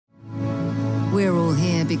We're all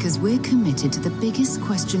here because we're committed to the biggest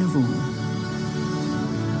question of all.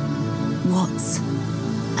 What's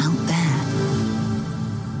out there?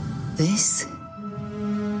 This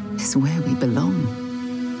is where we belong.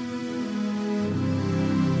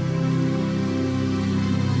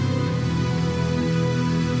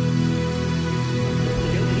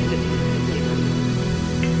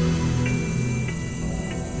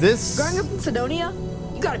 This... Growing up in Sidonia,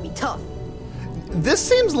 you gotta be tough. This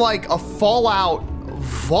seems like a Fallout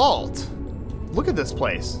vault. Look at this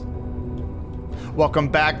place. Welcome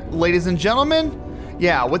back, ladies and gentlemen.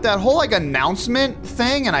 Yeah, with that whole like announcement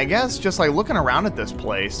thing, and I guess just like looking around at this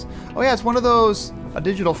place. Oh yeah, it's one of those, a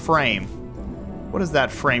digital frame. What is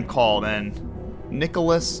that frame called? And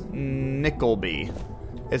Nicholas Nickleby.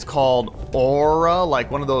 It's called Aura,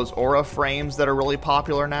 like one of those Aura frames that are really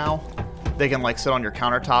popular now. They can like sit on your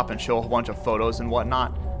countertop and show a bunch of photos and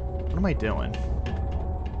whatnot. What am I doing?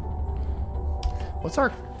 What's our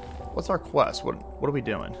quest? What are we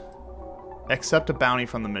doing? Accept a bounty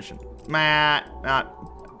from the mission.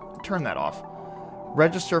 Turn that off.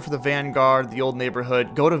 Register for the Vanguard, the old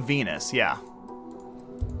neighborhood. Go to Venus, yeah.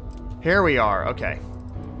 Here we are, okay.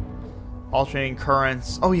 Alternating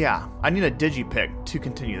currents. Oh yeah, I need a digipick to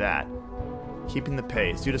continue that. Keeping the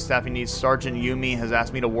pace. Due to staffing needs, Sergeant Yumi has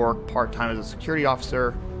asked me to work part-time as a security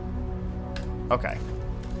officer. Okay.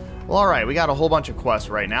 Well, alright, we got a whole bunch of quests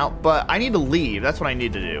right now, but I need to leave. That's what I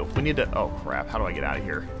need to do. We need to... Oh, crap. How do I get out of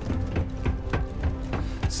here?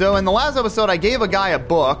 So, in the last episode, I gave a guy a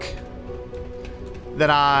book that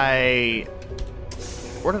I...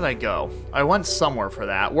 Where did I go? I went somewhere for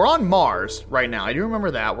that. We're on Mars right now. I do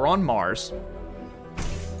remember that. We're on Mars.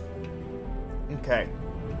 Okay.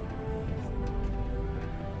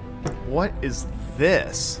 What is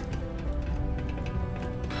this?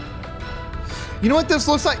 You know what this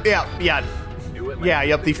looks like? Yeah,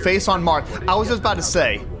 yep, the face on Mars. I was just about to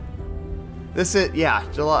say. This is, yeah,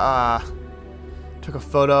 took a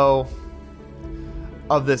photo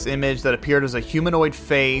of this image that appeared as a humanoid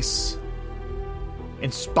face,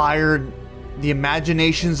 inspired the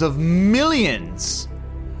imaginations of millions,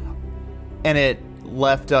 and it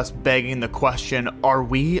left us begging the question, are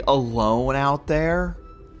we alone out there?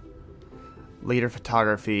 Later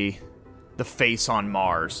photography, the face on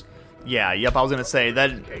Mars. Yeah, yep, I was gonna say that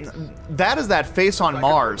is that face on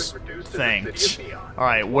Mars thing.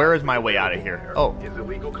 Alright, where is my way out of here? Oh.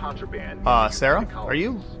 Sarah? Are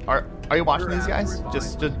you watching these guys?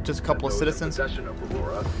 Just a couple of citizens?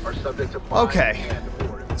 Okay.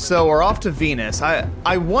 So we're off to Venus.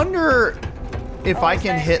 I wonder if I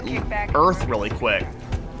can hit Earth really quick.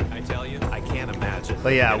 I tell you, I can't imagine.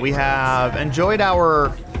 But yeah, we have enjoyed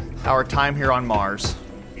our time here on Mars.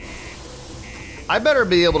 I better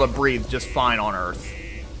be able to breathe just fine on Earth.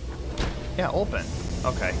 Yeah, open.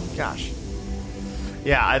 Okay, gosh.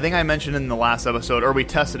 Yeah, I think I mentioned in the last episode, or we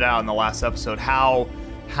tested out in the last episode, how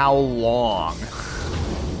long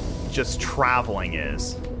just traveling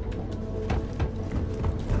is.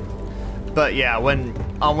 But yeah, when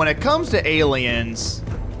it comes to aliens,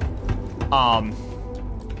 I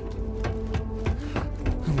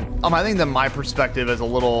think that my perspective is a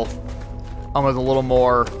little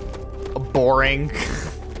more boring.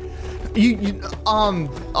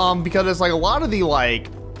 Because it's like a lot of the like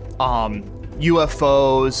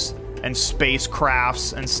UFOs and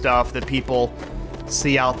spacecrafts and stuff that people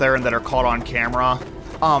see out there and that are caught on camera.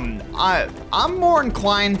 I'm more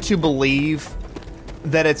inclined to believe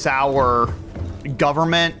that it's our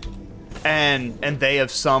government and they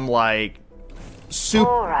have some like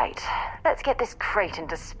All right, let's get this crate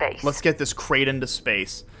into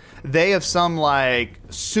space. They have some like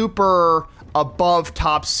super above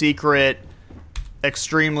top secret,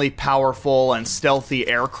 extremely powerful and stealthy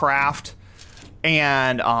aircraft,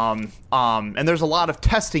 and there's a lot of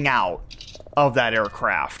testing out of that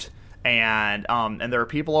aircraft, and there are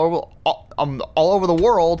people all over the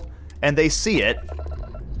world, and they see it.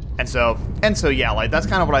 And so yeah, like that's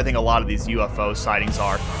kind of what I think a lot of these UFO sightings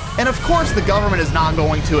are. And of course the government is not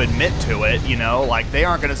going to admit to it, you know, like they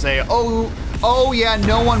aren't going to say, oh yeah,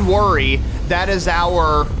 no one worry, that is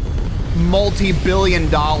our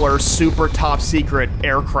multi-billion-dollar super top secret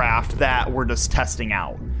aircraft that we're just testing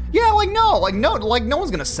out. Yeah, no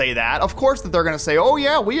one's going to say that. Of course that they're going to say, oh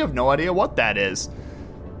yeah, we have no idea what that is.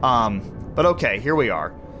 But okay, here we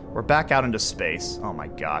are. We're back out into space. Oh my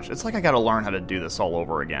gosh. It's like I gotta learn how to do this all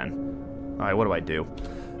over again. Alright, what do I do?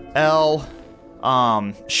 L,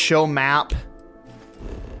 show map.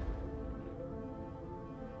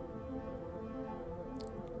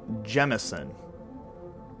 Jemison.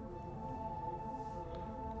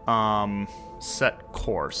 Set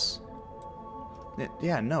course.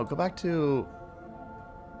 Yeah, no, go back to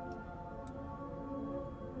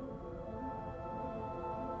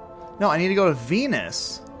No, I need to go to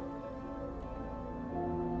Venus.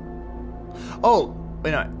 Oh, wait,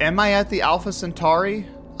 no, am I at the Alpha Centauri?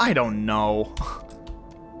 I don't know.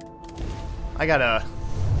 I gotta...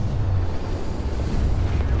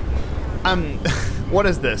 what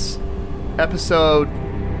is this? Episode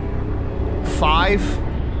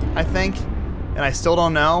 5, I think? And I still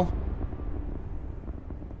don't know?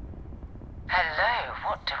 Hello,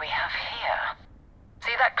 what do we have here?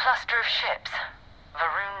 See that cluster of ships?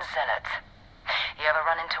 Varun Zealots. You ever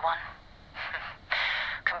run into one?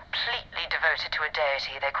 Completely devoted to a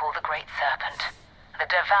deity they call the Great Serpent. The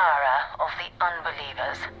devourer of the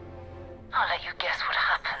unbelievers. I'll let you guess what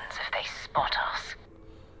happens if they spot us.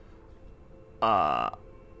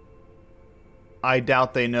 I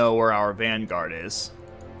doubt they know where our vanguard is.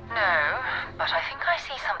 No, but I think I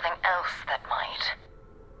see something else that might.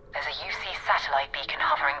 There's a UC satellite beacon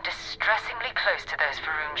hovering distressingly close to those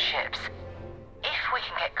Varun ships. If we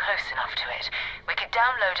can get close enough to it, we could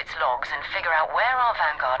download its logs and figure out where our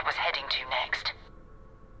vanguard was heading to next.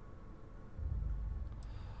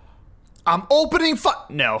 I'm opening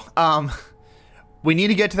No, we need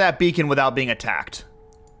to get to that beacon without being attacked.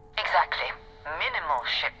 Exactly. Minimal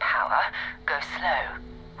ship power. Go slow.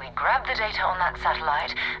 We grab the data on that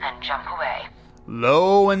satellite and jump away.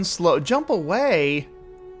 Low and slow. Jump away?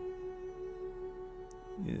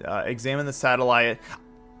 Examine the satellite.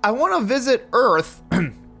 I want to visit Earth,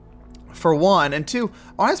 for one. And two,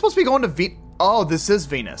 aren't I supposed to be going to Oh, this is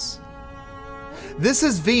Venus. This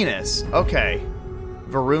is Venus. Okay.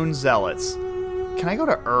 Varun Zealots. Can I go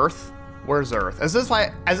to Earth? Where's Earth? As if I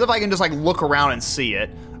can just like look around and see it.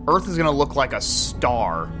 Earth is gonna look like a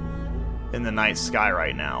star in the night sky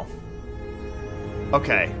right now.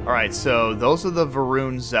 Okay, alright, so those are the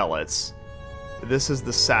Varun Zealots. This is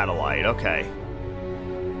the satellite, okay.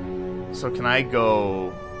 So can I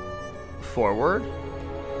go forward?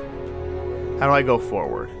 How do I go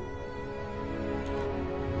forward?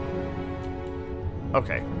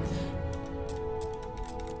 Okay.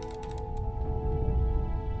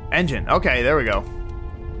 Engine. Okay, there we go.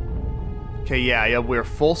 Okay, yeah, we're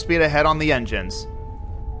full speed ahead on the engines.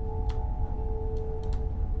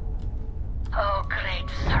 Oh, great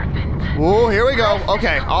serpent. Whoa, here we go.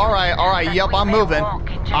 Okay, alright, yep, I'm moving.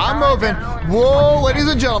 I'm moving. Whoa, ladies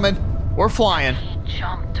and gentlemen, we're flying. He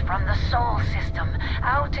jumped from the Sol system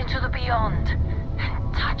out into the beyond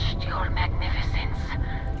and touched your magnificence.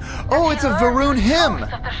 Oh, it's a Varun hymn. Of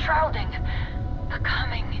the shrouding, the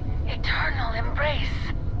coming eternal embrace.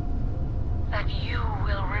 That you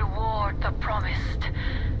will reward the promised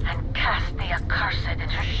and cast the accursed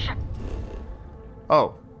into ship.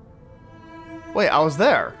 Oh. Wait, I was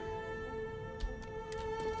there.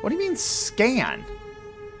 What do you mean scan?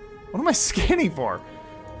 What am I scanning for?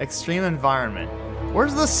 Extreme environment.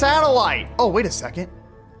 Where's the satellite? Oh, wait a second.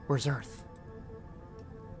 Where's Earth?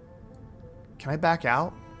 Can I back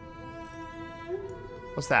out?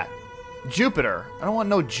 What's that? Jupiter. I don't want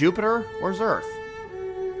no Jupiter. Where's Earth?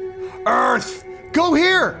 Earth! Go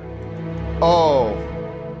here! Oh.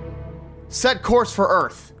 Set course for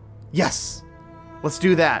Earth. Yes. Let's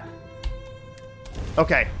do that.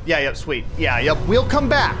 Okay. Yeah, yep, sweet. Yeah, yep. We'll come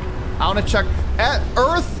back. I want to check.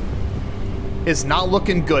 Earth is not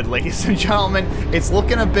looking good, ladies and gentlemen. It's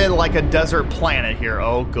looking a bit like a desert planet here.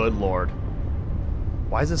 Oh, good lord.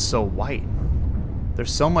 Why is this so white?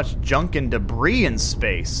 There's so much junk and debris in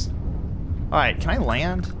space. Alright, can I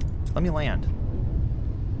land? Let me land.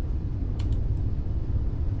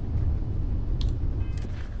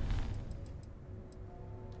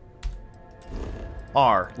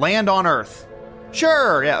 R. Land on Earth.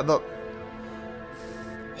 Sure, yeah,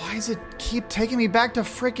 why does it keep taking me back to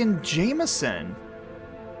frickin' Jameson?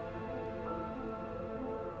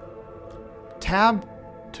 Tab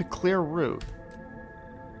to clear route.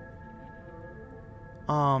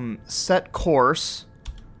 Set course.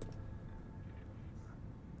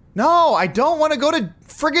 No, I don't want to go to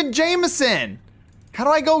friggin' Jameson. How do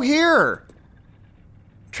I go here?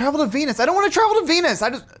 Travel to Venus. I don't want to travel to Venus. I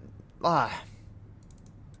just...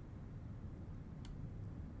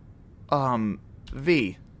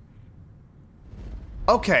 V.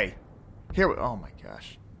 Okay. Here we... Oh my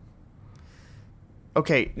gosh.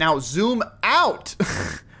 Okay, now zoom out!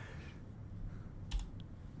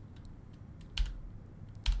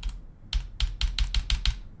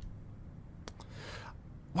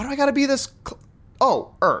 Why do I gotta be this...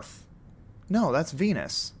 Oh, Earth. No, that's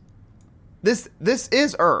Venus. This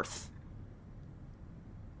is Earth.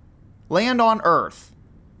 Land on Earth.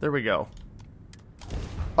 There we go.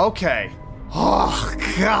 Okay. Oh,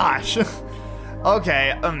 gosh.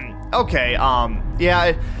 Okay,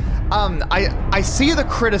 yeah, I see the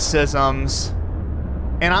criticisms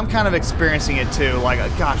And I'm kind of experiencing it too. Like,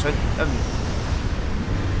 gosh,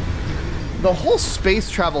 the whole space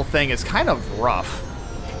travel thing is kind of rough.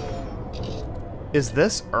 Is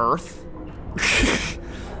this Earth?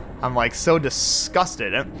 I'm like so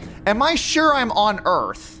disgusted. Am I sure I'm on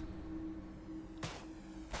Earth?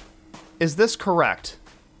 Is this correct?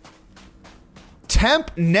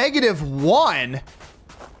 Temp -1?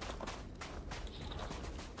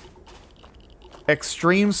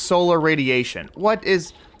 Extreme solar radiation. What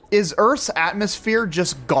is Earth's atmosphere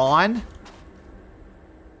just gone?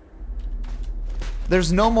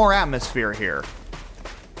 There's no more atmosphere here.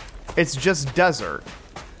 It's just desert.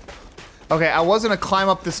 Okay, I was gonna climb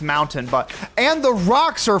up this mountain, but... And the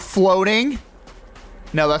rocks are floating!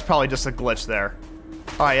 No, that's probably just a glitch there.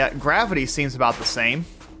 Alright, yeah, gravity seems about the same.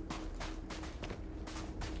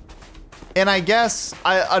 And I guess...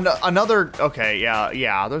 another... Okay,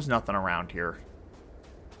 yeah, there's nothing around here.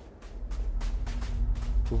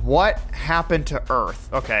 What happened to Earth?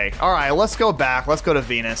 Okay, alright, let's go back. Let's go to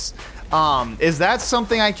Venus. Is that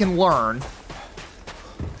something I can learn?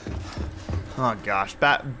 Oh gosh,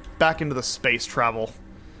 back into the space travel.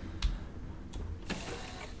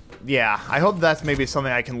 Yeah, I hope that's maybe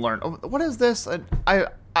something I can learn. Oh, what is this?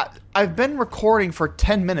 I've been recording for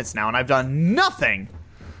 10 minutes now and I've done nothing.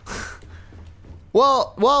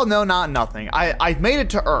 well, no, not nothing. I've made it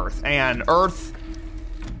to Earth, and Earth,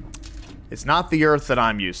 it's not the Earth that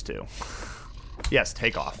I'm used to. Yes,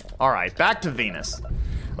 take off. All right, back to Venus.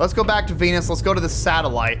 Let's go back to Venus. Let's go to the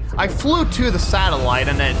satellite. I flew to the satellite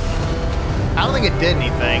and I don't think it did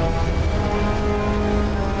anything.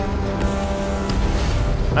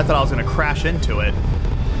 I thought I was gonna crash into it.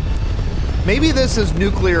 Maybe this is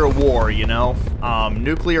nuclear war, you know?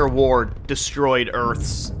 Nuclear war destroyed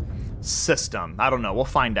Earth's system. I don't know, we'll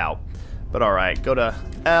find out. But alright, go to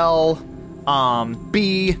L,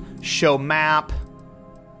 B, show map.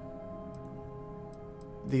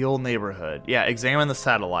 The old neighborhood. Yeah, examine the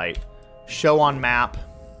satellite. Show on map.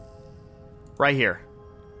 Right here.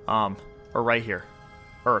 Or right here.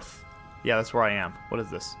 Earth. Yeah, that's where I am. What is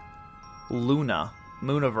this? Luna.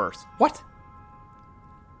 Mooniverse. What?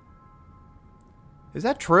 Is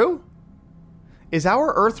that true? Is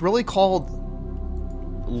our Earth really called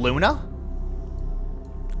Luna?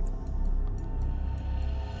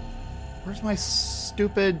 Where's my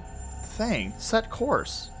stupid thing? Set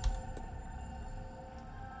course.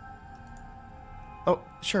 Oh,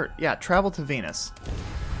 sure. Yeah, travel to Venus.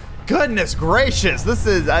 Goodness gracious, this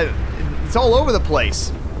is... it's all over the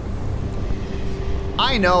place.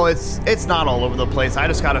 I know it's not all over the place. I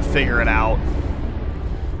just gotta figure it out.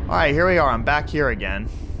 Alright, here we are. I'm back here again.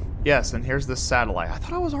 Yes, and here's this satellite. I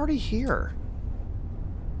thought I was already here.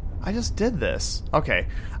 I just did this. Okay.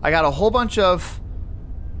 I got a whole bunch of...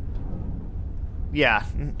 Yeah.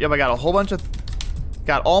 Yep, I got a whole bunch of...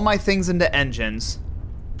 Got all my things into engines.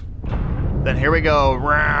 Then here we go.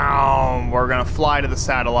 We're gonna fly to the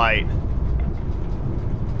satellite.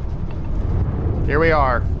 Here we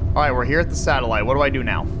are. Alright, we're here at the satellite. What do I do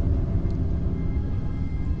now?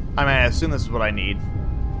 I mean, I assume this is what I need.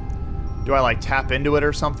 Do I, like, tap into it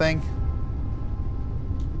or something?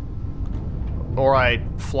 Or I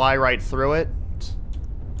fly right through it?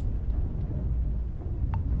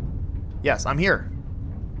 Yes, I'm here.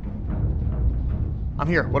 I'm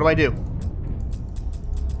here. What do I do?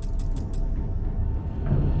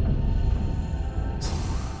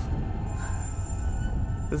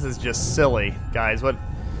 This is just silly, guys. What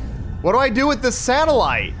do I do with this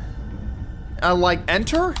satellite? Like,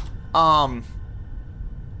 enter?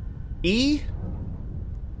 E?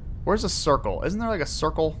 Where's a circle? Isn't there like a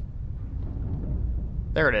circle?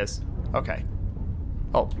 There it is. Okay.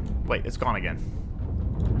 Oh, wait, it's gone again.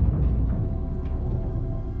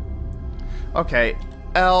 Okay,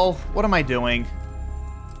 L, what am I doing?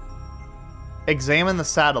 Examine the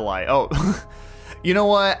satellite. Oh, you know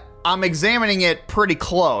what? I'm examining it pretty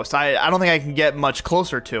close. I don't think I can get much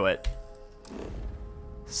closer to it.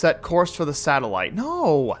 Set course for the satellite.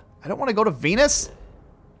 No, I don't want to go to Venus.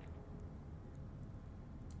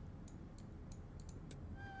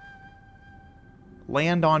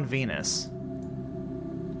 Land on Venus.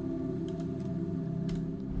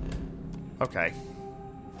 Okay.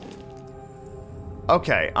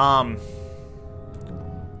 Okay,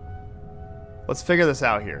 let's figure this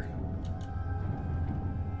out here.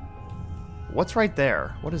 What's right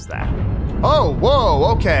there? What is that? Oh,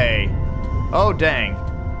 whoa, okay. Oh, dang.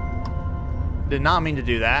 Did not mean to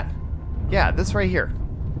do that. Yeah, this right here.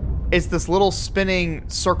 It's this little spinning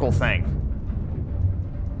circle thing.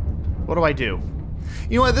 What do I do?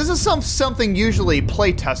 You know what, this is something usually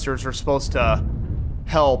playtesters are supposed to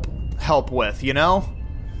help with, you know?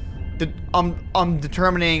 I'm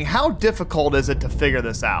determining how difficult is it to figure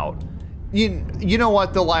this out. You know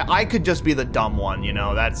what though? Like, I could just be the dumb one. You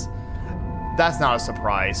know, that's not a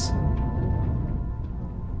surprise.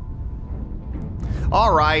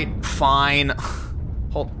 All right, fine.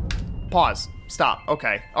 Hold, pause, stop.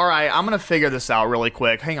 Okay, all right. I'm gonna figure this out really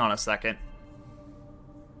quick. Hang on a second.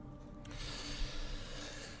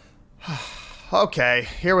 Okay,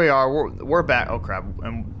 here we are. We're back. Oh crap!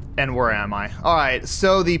 And where am I? All right.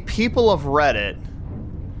 So the people of Reddit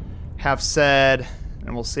have said,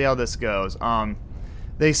 and we'll see how this goes.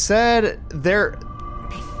 They said there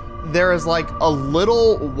is like a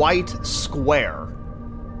little white square,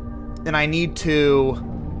 and I need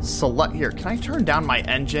to select here. Can I turn down my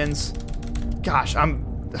engines? Gosh,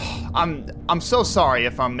 I'm so sorry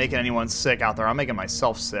if I'm making anyone sick out there. I'm making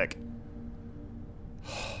myself sick.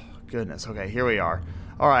 Goodness. Okay, here we are.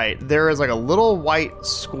 All right, there is like a little white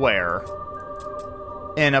square,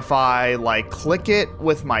 and if I like click it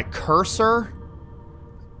with my cursor,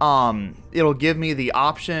 it'll give me the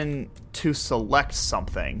option to select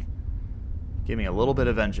something. Give me a little bit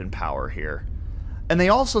of engine power here. And they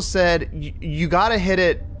also said you gotta hit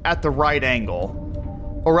it at the right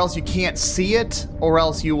angle, or else you can't see it, or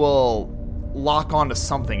else you will lock onto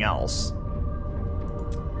something else.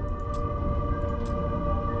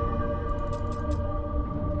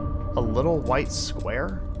 A little white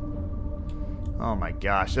square? Oh my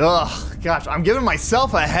gosh. Ugh, gosh, I'm giving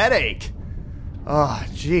myself a headache. Oh,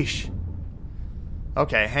 jeesh.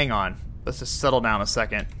 Okay, hang on. Let's just settle down a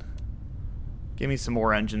second. Give me some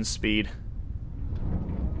more engine speed.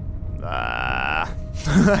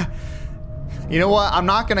 You know what? I'm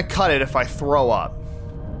not gonna cut it if I throw up.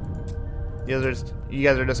 You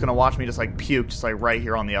guys are just gonna watch me just like puke, just like right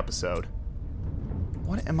here on the episode.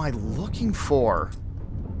 What am I looking for?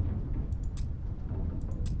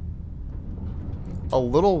 A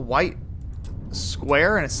little white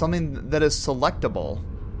square, and it's something that is selectable.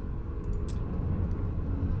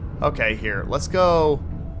 Okay, here. Let's go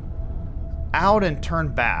out and turn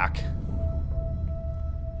back.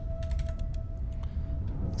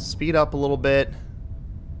 Speed up a little bit.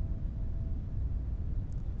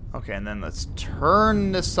 Okay, and then let's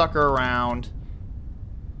turn this sucker around.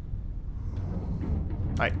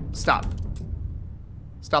 Alright, stop.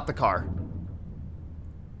 Stop the car.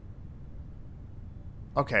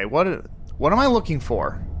 Okay, what am I looking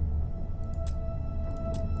for?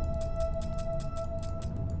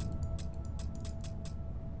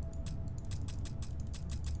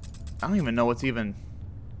 I don't even know what's even...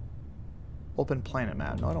 Open planet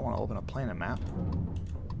map. No, I don't want to open a planet map.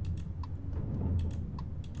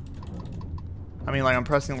 I mean, like, I'm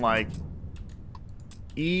pressing, like,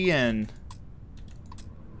 E and...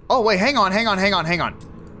 Oh, wait, hang on.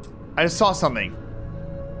 I just saw something.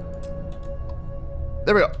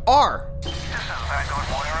 There we go. R. This is Vanguard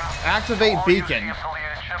Moira. Activate All beacon.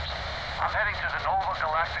 affiliated ships. I'm heading to the Nova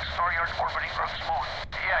Galactic Star Yard orbiting Earth's moon.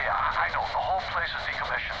 Yeah, I know. The whole place is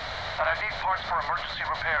decommissioned. But I need parts for emergency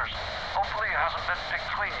repairs. Hopefully it hasn't been picked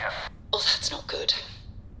clean yet. Oh, that's not good.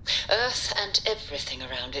 Earth and everything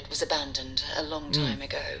around it was abandoned a long time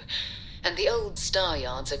ago. And the old star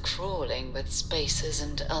yards are crawling with spacers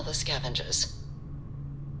and other scavengers.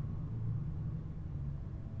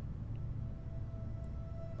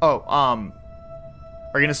 Oh, are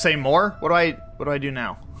you gonna say more? What do I do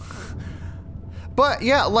now? But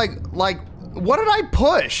yeah, like, what did I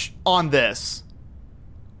push on this?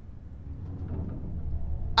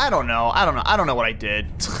 I don't know what I did.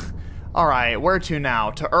 All right, where to now?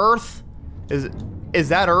 To Earth? Is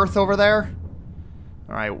that Earth over there?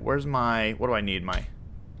 All right, where's my? What do I need? I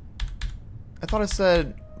thought I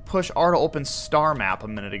said push R to open star map a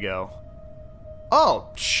minute ago. Oh,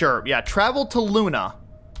 sure. Yeah, travel to Luna.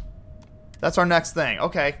 That's our next thing.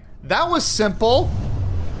 Okay. That was simple.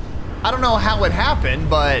 I don't know how it happened,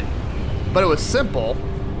 but it was simple.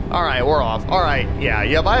 All right, we're off. All right. Yeah.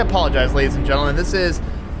 Yep. I apologize, ladies and gentlemen. This is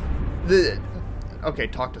the... Okay,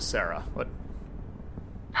 talk to Sarah. What?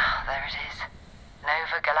 There it is.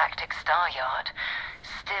 Nova Galactic Star Yard.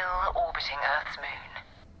 Still orbiting Earth's moon.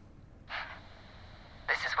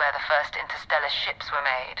 This is where the first interstellar ships were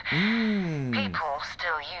made. People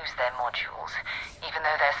still use their modules, even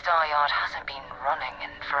though their star yard hasn't been running in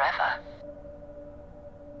forever.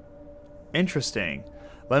 Interesting.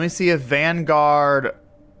 Let me see if Vanguard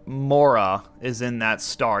Mora is in that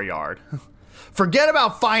star yard. Forget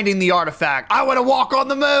about finding the artifact. I want to walk on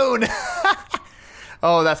the moon.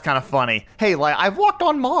 Oh, that's kind of funny. Hey, like, I've walked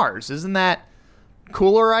on Mars. Isn't that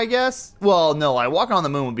cooler, I guess? Well, no, like, walking on the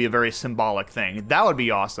moon would be a very symbolic thing. That would be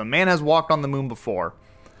awesome. Man has walked on the moon before.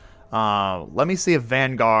 Let me see if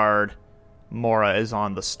Vanguard Mora is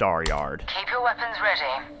on the Star Yard. Keep your weapons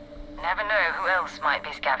ready. Never know who else might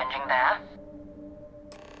be scavenging there.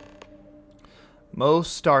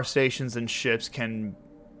 Most star stations and ships can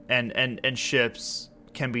ships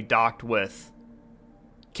can be docked with,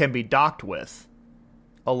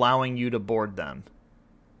 allowing you to board them.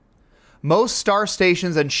 Most star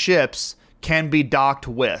stations and ships can be docked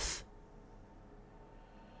with.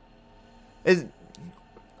 Is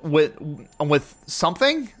with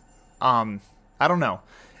something? I don't know.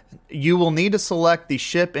 You will need to select the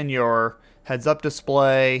ship in your heads-up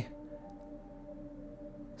display.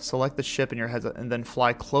 Select the ship in your heads-up and then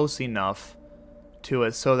fly close enough to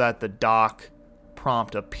it so that the dock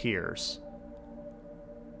prompt appears.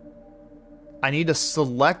 I need to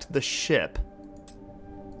select the ship.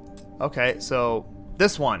 Okay, so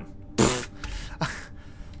this one.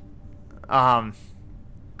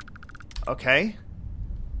 Okay.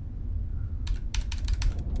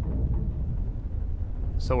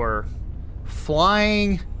 So we're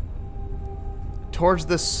flying towards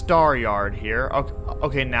the Star Yard here.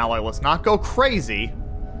 Okay, now like, let's not go crazy.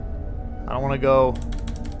 I don't want to go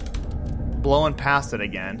blowing past it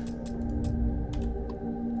again.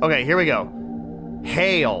 Okay, here we go.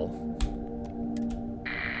 Hail.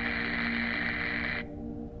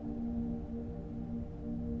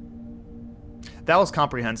 That was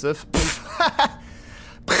comprehensive.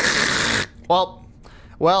 Well,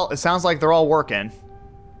 it sounds like they're all working.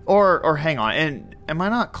 Or hang on, and am I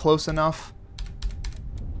not close enough?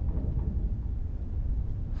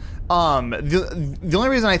 The only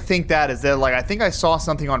reason I think that is that, like, I think I saw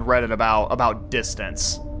something on Reddit about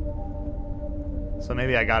distance. So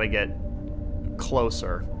maybe I gotta get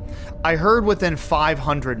closer. I heard within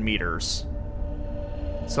 500 meters.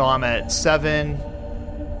 So I'm at 7,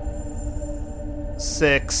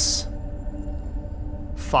 6,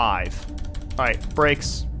 5. Alright,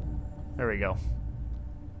 brakes. There we go.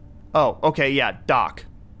 Oh, okay, yeah, dock.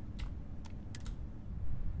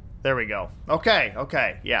 There we go. Okay,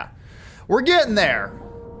 yeah. We're getting there.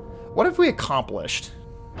 What have we accomplished?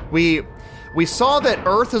 We saw that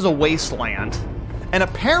Earth is a wasteland. And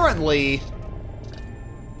apparently...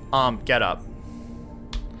 get up.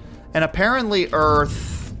 And apparently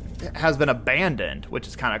Earth has been abandoned, which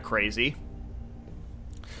is kind of crazy.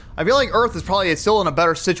 I feel like Earth is probably still in a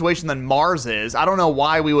better situation than Mars is. I don't know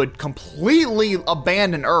why we would completely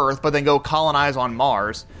abandon Earth, but then go colonize on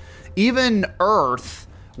Mars. Even Earth,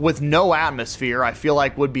 with no atmosphere, I feel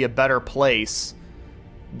like would be a better place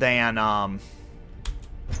than Mars.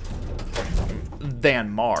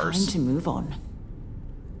 Time to move on.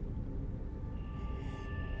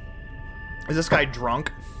 Is this guy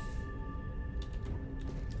drunk?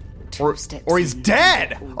 Two steps Or he's in,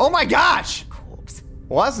 dead! Oh my gosh! corpse.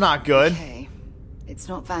 Well, that's not good. Okay, it's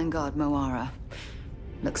not Vanguard Moara.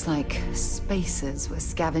 Looks like spacers were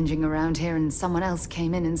scavenging around here and someone else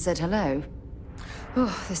came in and said hello.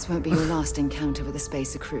 Oh, this won't be your last encounter with a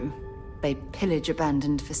spacer crew. They pillage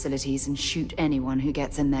abandoned facilities and shoot anyone who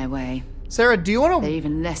gets in their way. Sarah, do you want They're to...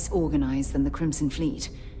 even less organized than the Crimson Fleet.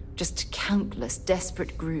 Just countless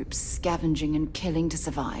desperate groups scavenging and killing to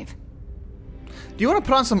survive. Do you want to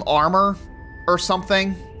put on some armor or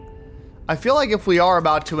something? I feel like if we are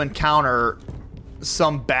about to encounter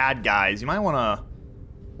some bad guys, you might want to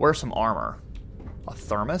wear some armor. A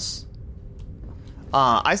thermos?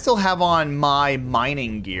 I still have on my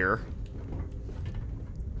mining gear.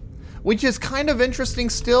 Which is kind of interesting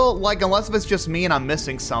still, like, unless if it's just me and I'm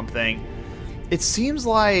missing something. It seems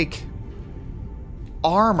like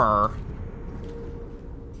armor...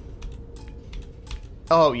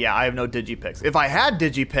 Oh, yeah, I have no digipicks. If I had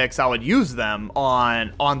digipicks, I would use them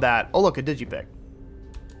on that... Oh, look, a digipick.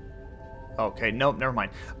 Okay, nope, never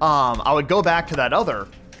mind. I would go back to that other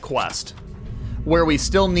quest where we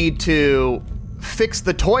still need to fix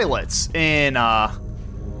the toilets in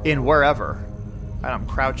wherever. I'm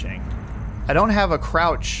crouching. I don't have a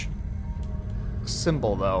crouch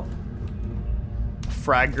symbol, though.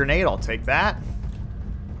 Frag grenade, I'll take that.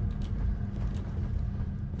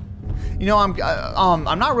 You know,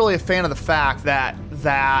 I'm not really a fan of the fact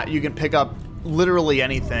that you can pick up literally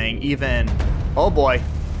anything, even, oh boy,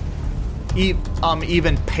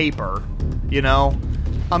 even paper, you know,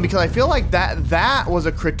 because I feel like that was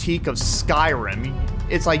a critique of Skyrim.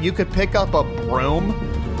 It's like you could pick up a broom,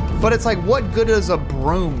 but it's like, what good does a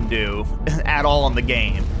broom do at all in the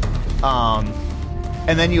game?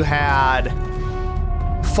 And then you had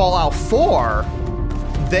Fallout 4.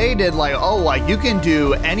 They did like, oh, like you can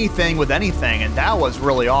do anything with anything, and that was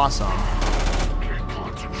really awesome.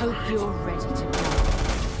 Hope you're ready to go.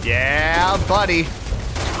 Yeah, buddy.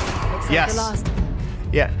 Looks like Yes. the last of them.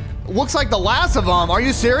 Yeah. looks like the last of them. Are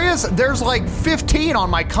you serious? There's like 15 on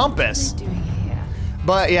my compass. What are you doing here?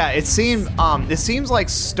 But yeah, it seems like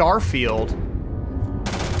Starfield.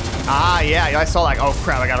 Ah, yeah, I saw that. Oh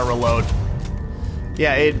crap, I gotta reload.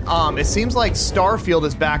 Yeah, it seems like Starfield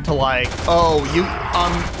is back to like, oh,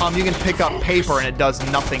 you can pick up paper and it does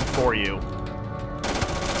nothing for you.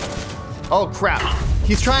 Oh crap,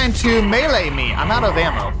 he's trying to melee me. I'm out of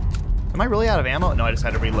ammo. Am I really out of ammo? No, I just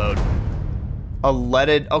had to reload. A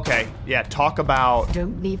leaded, okay, yeah, talk about.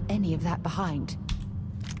 Don't leave any of that behind.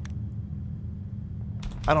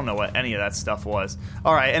 I don't know what any of that stuff was.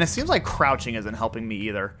 All right, and it seems like crouching isn't helping me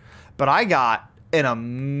either. But I got an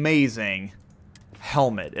amazing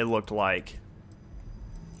helmet, it looked like.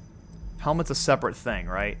 Helmet's a separate thing,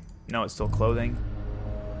 right? No, it's still clothing.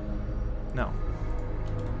 No.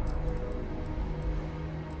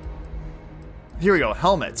 Here we go,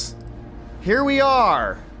 helmets. Here we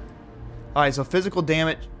are. All right, so physical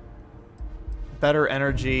damage, better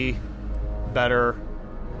energy, better.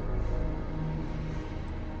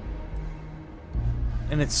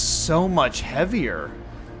 And it's so much heavier.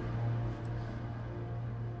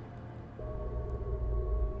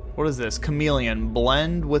 What is this? Chameleon.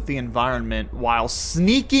 Blend with the environment while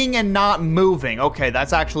sneaking and not moving. Okay,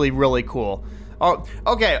 that's actually really cool. Oh,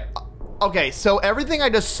 okay. Okay, so everything I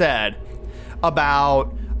just said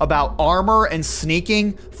about armor and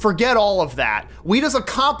sneaking, forget all of that. We just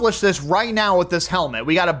accomplished this right now with this helmet.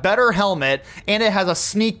 We got a better helmet, and it has a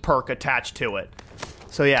sneak perk attached to it.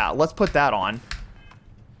 So yeah, let's put that on.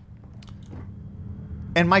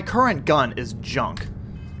 And my current gun is junk.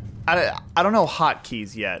 I don't know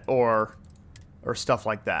hotkeys yet, or stuff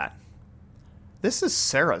like that. This is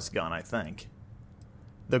Sarah's gun, I think.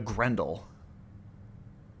 The Grendel.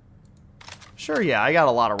 Sure, yeah, I got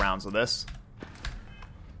a lot of rounds of this.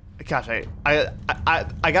 Gosh,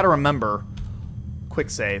 I gotta remember. Quick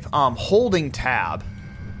save. Holding tab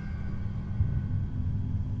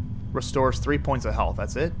restores 3 points of health.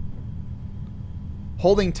 That's it.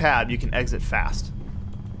 Holding tab, you can exit fast.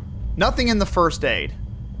 Nothing in the first aid.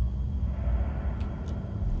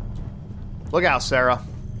 Look out, Sarah.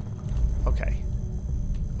 Okay.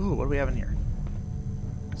 Ooh, what do we have in here?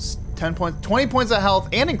 10 points, 20 points of health,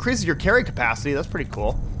 and increases your carry capacity. That's pretty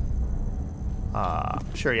cool.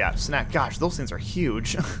 Sure, yeah. Snack. Gosh, those things are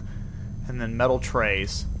huge. And then metal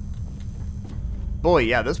trays. Boy,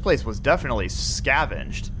 yeah, this place was definitely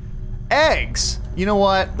scavenged. Eggs! You know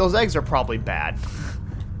what? Those eggs are probably bad.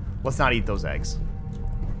 Let's not eat those eggs.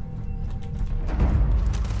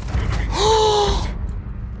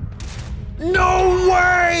 No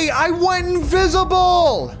way! I went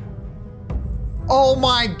invisible! Oh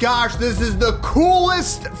my gosh, this is the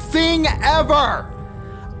coolest thing ever!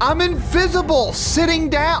 I'm invisible! Sitting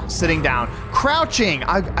down, crouching,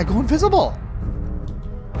 I go invisible.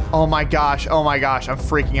 Oh my gosh, I'm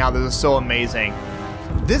freaking out. This is so amazing.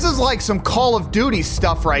 This is like some Call of Duty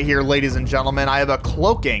stuff right here, ladies and gentlemen. I have a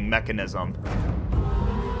cloaking mechanism.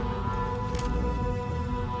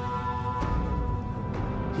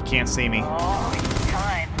 Can't see me.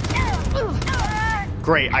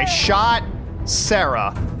 Great, I shot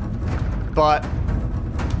Sarah, but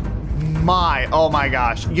oh my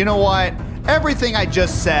gosh. You know what? Everything I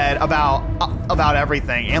just said about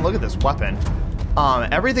everything, and look at this weapon.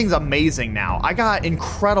 Everything's amazing now. I got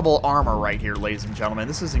incredible armor right here, ladies and gentlemen.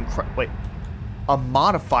 This is incredible. Wait, a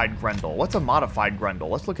modified Grendel. What's a modified Grendel?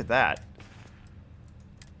 Let's look at that.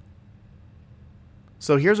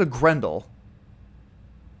 So here's a Grendel.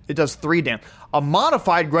 It does 3 damage. A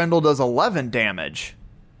modified Grendel does 11 damage.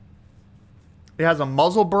 It has a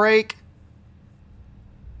muzzle brake.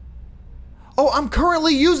 Oh, I'm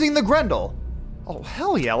currently using the Grendel. Oh,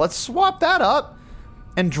 hell yeah. Let's swap that up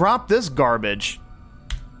and drop this garbage.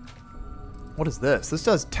 What is this? This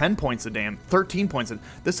does 10 points of damage. 13 points of...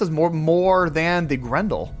 This does more than the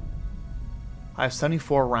Grendel. I have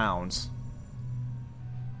 74 rounds.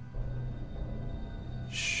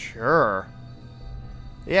 Sure.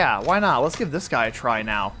 Yeah, why not? Let's give this guy a try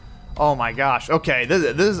now. Oh my gosh. Okay,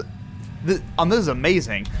 this is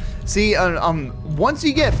amazing. See, once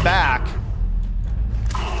you get back...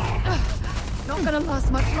 Not gonna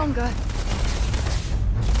last much longer.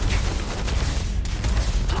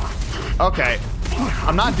 Okay,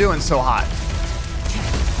 I'm not doing so hot.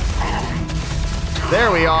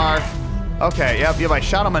 There we are. Okay, yep, I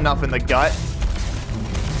shot him enough in the gut.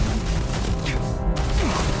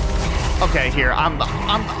 Okay, here. I'm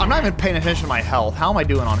not even paying attention to my health. How am I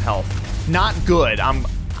doing on health? Not good. I'm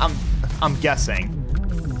guessing.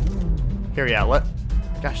 Here, yeah.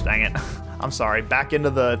 Gosh dang it. I'm sorry. Back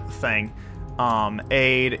into the thing.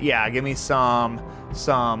 Aid. Yeah, give me some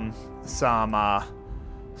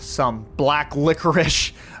some black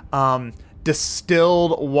licorice,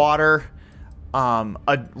 distilled water,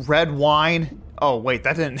 a red wine. Oh wait,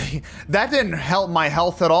 that didn't help my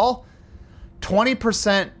health at all.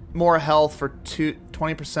 20% more health for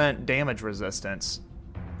 20% damage resistance.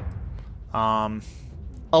 A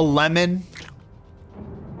lemon,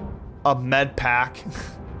 a med pack.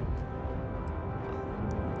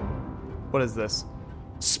 What is this?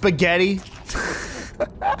 Spaghetti.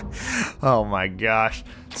 Oh my gosh.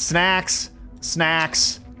 Snacks.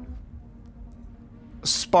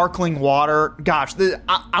 Sparkling water. Gosh,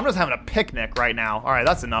 I'm just having a picnic right now. All right,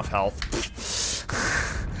 that's enough health.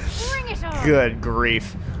 Bring it on. Good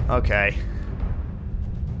grief. Okay.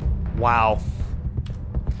 Wow.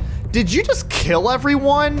 Did you just kill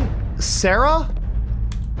everyone, Sarah?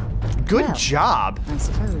 Good Well, job. I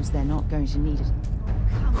suppose they're not going to need it.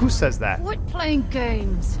 Who says that? Quit playing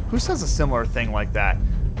games. Who says a similar thing like that?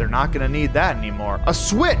 They're not gonna need that anymore. A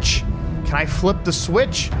switch! Can I flip the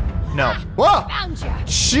switch? No. Whoa! Found ya.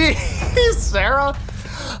 Jeez, Sarah!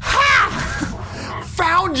 Ha!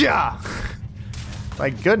 Found ya! My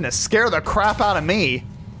goodness, scare the crap out of me.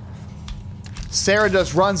 Sarah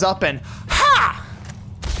just runs up and ha!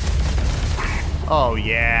 Oh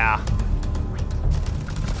yeah.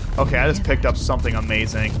 Okay, I just picked up something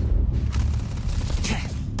amazing.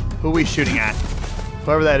 Who are we shooting at?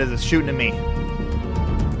 Whoever that is shooting at me.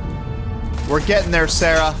 We're getting there,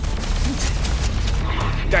 Sarah.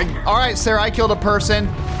 Alright, Sarah, I killed a person,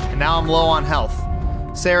 and now I'm low on health.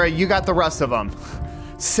 Sarah, you got the rest of them.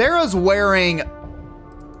 Sarah's wearing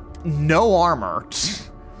no armor.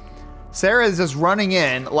 Sarah is just running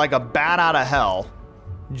in like a bat out of hell.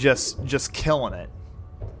 Just killing it.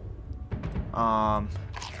 I'm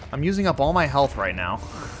using up all my health right now.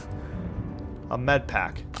 A med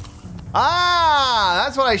pack. Ah,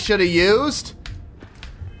 that's what I should have used.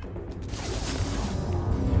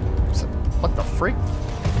 What the freak?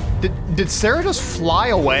 Did Sarah just fly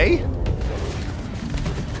away?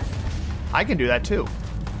 I can do that too.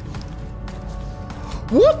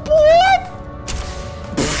 Whoop whoop!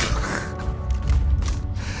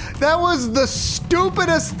 That was the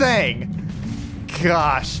stupidest thing.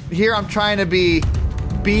 Gosh, here I'm trying to be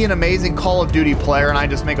an amazing Call of Duty player and I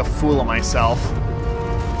just make a fool of myself.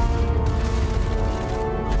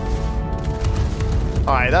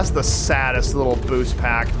 Alright, that's the saddest little boost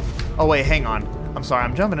pack. Oh wait, hang on. I'm sorry,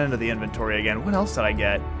 I'm jumping into the inventory again. What else did I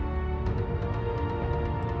get?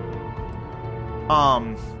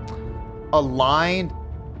 Aligned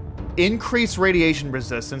increased radiation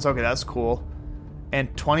resistance. Okay, that's cool.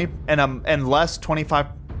 And 20 and less 25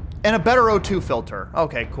 and a better O2 filter.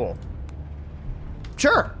 Okay, cool.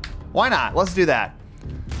 Sure. Why not? Let's do that.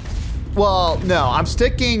 Well, no, I'm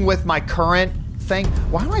sticking with my current thing.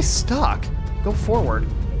 Why am I stuck? Go forward.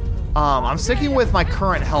 I'm sticking with my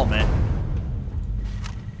current helmet.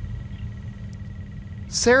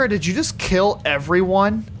 Sarah, did you just kill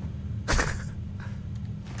everyone?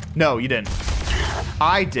 No, you didn't.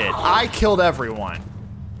 I did. I killed everyone.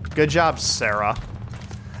 Good job, Sarah.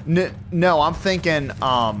 No, I'm thinking,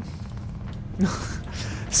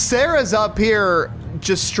 Sarah's up here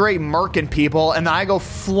just straight murking people, and then I go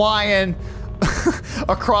flying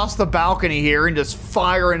across the balcony here and just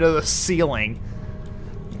fire into the ceiling.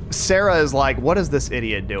 Sarah is like, what is this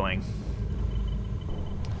idiot doing?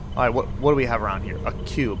 Alright, what do we have around here? A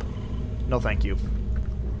cube. No thank you.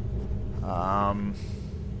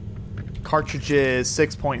 Cartridges,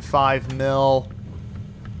 6.5 mil.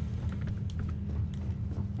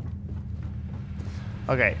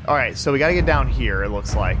 Okay, alright, so we gotta get down here, it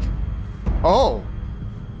looks like. Oh!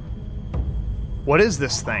 What is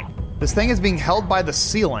this thing? This thing is being held by the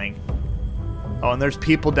ceiling. Oh, and there's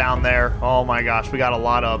people down there. Oh my gosh, we got a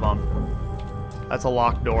lot of them. That's a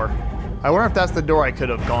locked door. I wonder if that's the door I could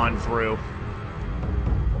have gone through.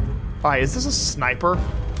 Alright, is this a sniper?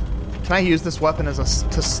 Can I use this weapon as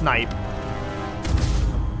to snipe?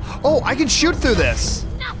 Oh, I can shoot through this!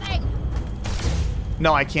 Nothing.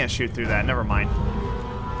 No, I can't shoot through that. Never mind.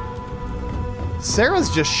 Sarah's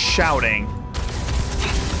just shouting.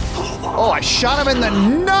 Oh, I shot him in the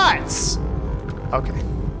nuts! Okay.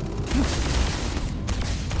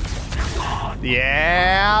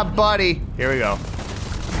 Yeah, buddy. Here we go.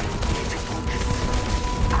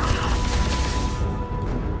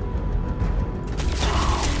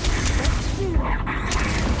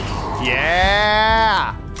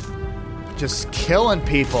 Yeah! Just killing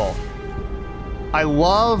people. I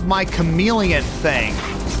love my chameleon thing.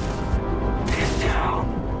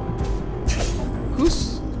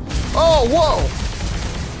 Who's... Oh, whoa!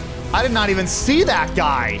 I did not even see that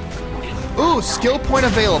guy. Ooh, skill point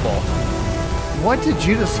available. What did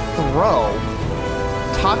you just throw?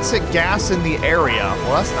 toxic gas in the area.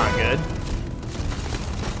 Well, that's not good.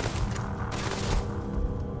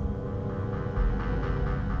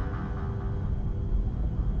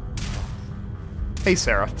 Hey,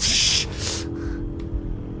 Sarah.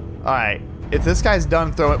 Alright. If this guy's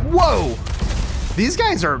done throwing... Whoa! These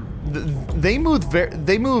guys are... They move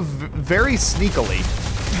very sneakily.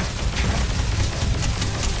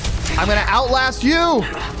 I'm gonna outlast you!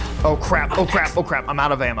 Oh crap, oh crap, oh crap. I'm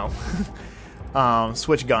out of ammo.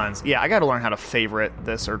 Switch guns. Yeah, I gotta learn how to favorite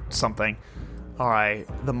this or something. Alright.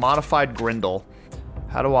 The modified Grindle.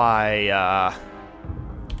 How do I...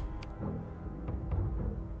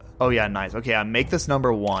 Oh yeah, nice. Okay, I make this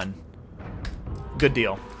number 1. Good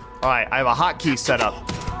deal. Alright, I have a hotkey set up.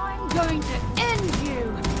 I'm going to end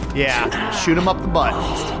you. Yeah, shoot him up the butt.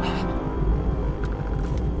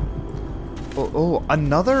 Oh,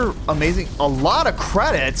 another amazing... A lot of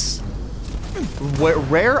credits.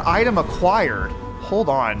 Rare item acquired. Hold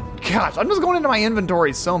on. Gosh, I'm just going into my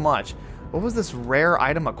inventory so much. What was this rare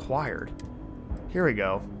item acquired? Here we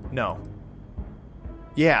go. No.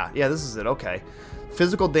 Yeah, this is it. Okay.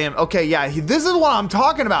 Physical damage. Okay, yeah, this is what I'm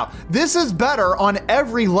talking about. This is better on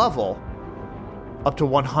every level. Up to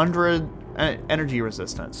 100 energy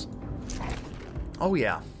resistance. Oh,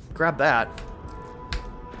 yeah. Grab that.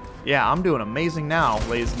 Yeah, I'm doing amazing now,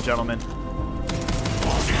 ladies and gentlemen.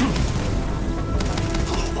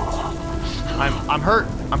 I'm hurt.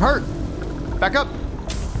 I'm hurt. Back up.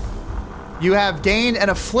 You have gained an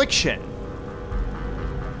affliction.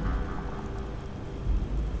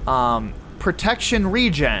 Protection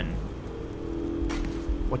regen.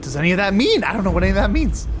 What does any of that mean? I don't know what any of that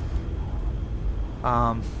means.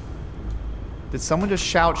 Did someone just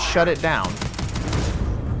shout, shut it down?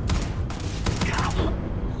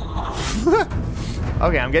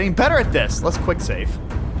 Okay, I'm getting better at this. Let's quick save.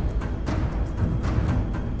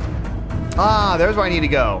 Ah, there's where I need to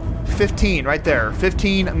go. 15, right there.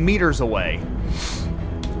 15 meters away.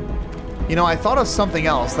 You know, I thought of something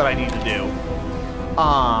else that I need to do.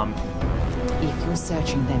 If you're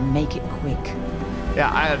searching, then make it quick.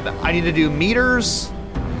 Yeah, I need to do meters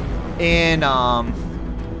in, and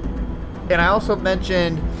I also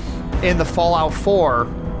mentioned in the Fallout 4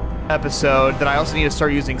 episode that I also need to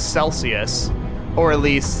start using Celsius, or at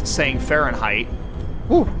least saying Fahrenheit.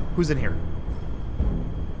 Woo, who's in here?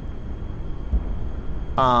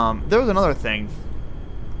 There was another thing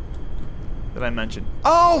that I mentioned.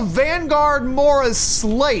 Oh, Vanguard Moira's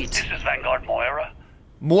slate. This is Vanguard Moira.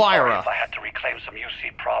 Moira. Sorry if I had to reclaim some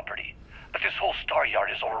UC property, but this whole star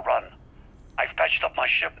yard is overrun. I've patched up my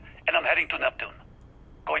ship, and I'm heading to Neptune.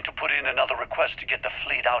 Going to put in another request to get the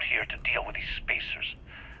fleet out here to deal with these spacers.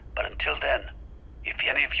 But until then, if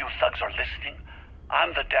any of you thugs are listening,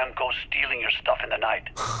 I'm the damn ghost stealing your stuff in the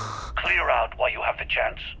night. Clear out while you have the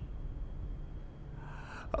chance.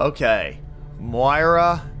 Okay.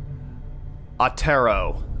 Moira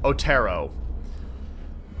Otero.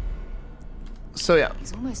 So yeah.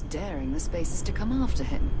 He's almost daring the spacers to come after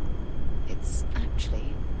him. It's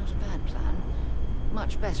actually not a bad plan.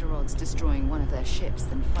 Much better odds destroying one of their ships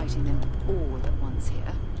than fighting them all at once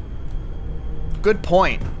here. Good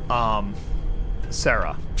point,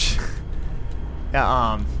 Sarah.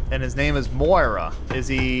 Yeah, and his name is Moira. Is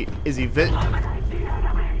he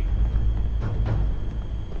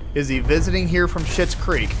visiting here from Schitt's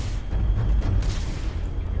Creek?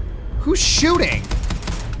 Who's shooting?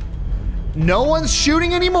 No one's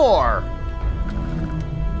shooting anymore.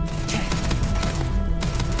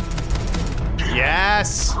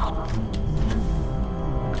 Yes.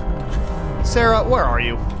 Sarah, where are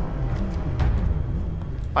you?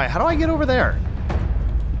 Alright, how do I get over there?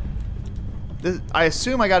 I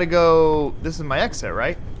assume I gotta go... This is my exit,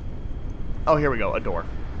 right? Oh, here we go. A door.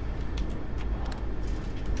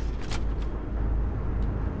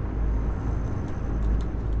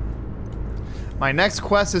 My next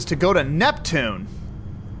quest is to go to Neptune.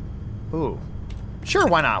 Ooh. Sure,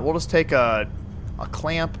 why not? We'll just take a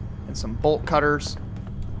clamp and some bolt cutters.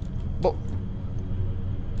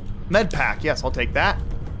 Med pack. Yes, I'll take that.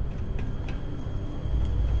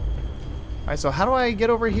 Alright, so how do I get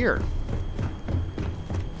over here?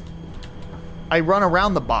 I run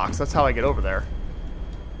around the box. That's how I get over there.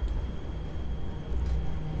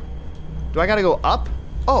 Do I gotta go up?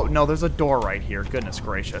 Oh, no, there's a door right here. Goodness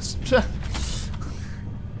gracious.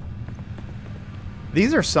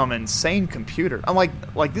 These are some insane computer. I'm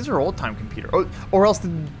like these are old-time computer. Or else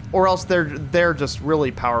they're just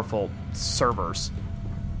really powerful servers.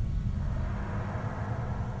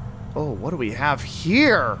 Oh, what do we have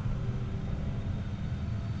here?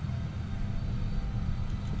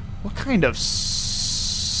 What kind of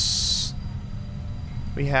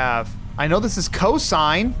we have? I know this is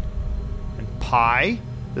cosine and pi.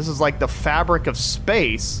 This is like the fabric of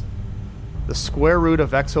space. The square root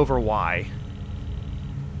of x over y.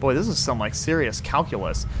 Boy, this is some like serious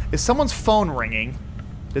calculus. Is someone's phone ringing?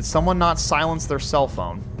 Did someone not silence their cell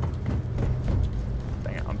phone?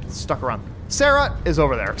 Dang it, I'm stuck around. Sarah is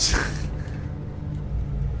over there.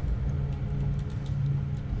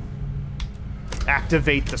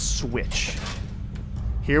 Activate the switch.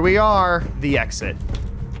 Here we are, the exit.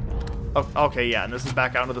 Oh, okay, yeah, and this is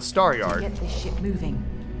back out into the Star Yard. Get this ship moving.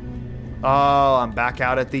 Oh, I'm back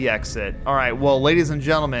out at the exit. All right, well, ladies and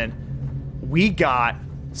gentlemen, we got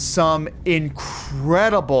some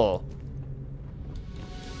incredible...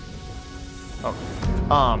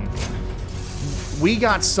 we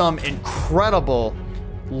got some incredible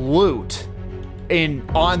loot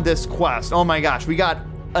on this quest. Oh my gosh, we got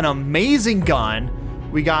an amazing gun.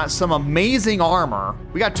 We got some amazing armor.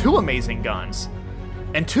 We got 2 amazing guns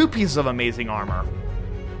and 2 pieces of amazing armor.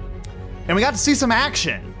 And we got to see some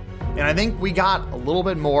action. And I think we got a little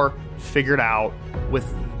bit more figured out with,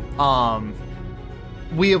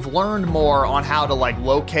 we have learned more on how to like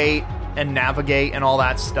locate and navigate and all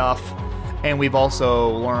that stuff. And we've also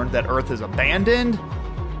learned that Earth is abandoned.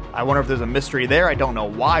 I wonder if there's a mystery there. I don't know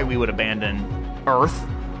why we would abandon Earth.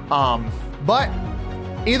 But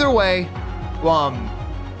either way,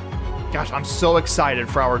 gosh, I'm so excited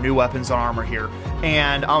for our new weapons and armor here.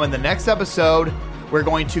 And in the next episode, we're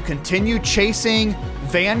going to continue chasing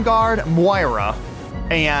Vanguard Moira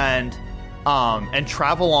and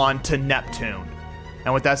travel on to Neptune.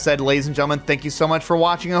 And with that said, ladies and gentlemen, thank you so much for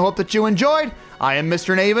watching. I hope that you enjoyed. I am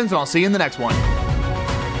Mr. Navens, and I'll see you in the next one.